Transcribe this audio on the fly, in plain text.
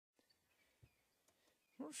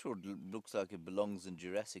not sure it looks like it belongs in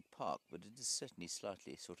Jurassic Park, but it is certainly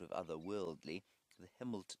slightly sort of otherworldly.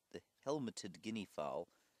 The helmeted guinea fowl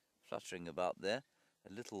fluttering about there,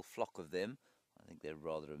 a little flock of them. I think they're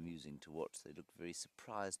rather amusing to watch. They look very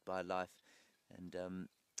surprised by life and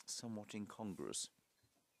somewhat incongruous.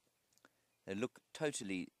 They look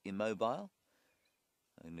totally immobile.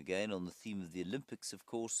 And again, on the theme of the Olympics, of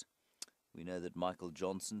course, we know that Michael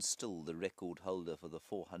Johnson's still the record holder for the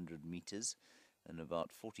 400 meters, and about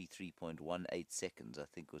 43.18 seconds, I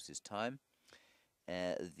think, was his time.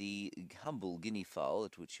 The humble guinea fowl,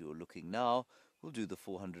 at which you're looking now, will do the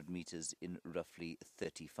 400 meters in roughly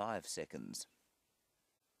 35 seconds.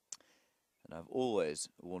 And I've always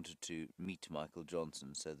wanted to meet Michael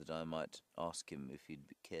Johnson so that I might ask him if he'd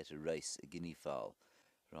care to race a guinea fowl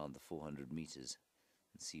around the 400 meters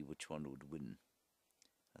and see which one would win.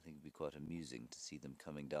 I think it'd be quite amusing to see them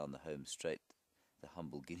coming down the home straight, the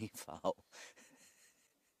humble guinea fowl,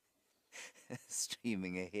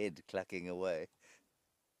 streaming ahead, clacking away.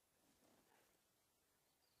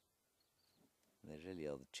 They really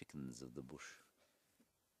are the chickens of the bush.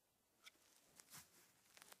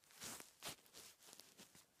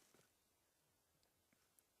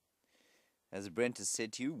 As Brent has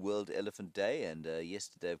said to you, World Elephant Day, and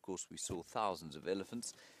yesterday, of course, we saw thousands of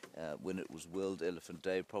elephants when it was World Elephant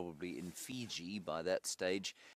Day, probably in Fiji by that stage.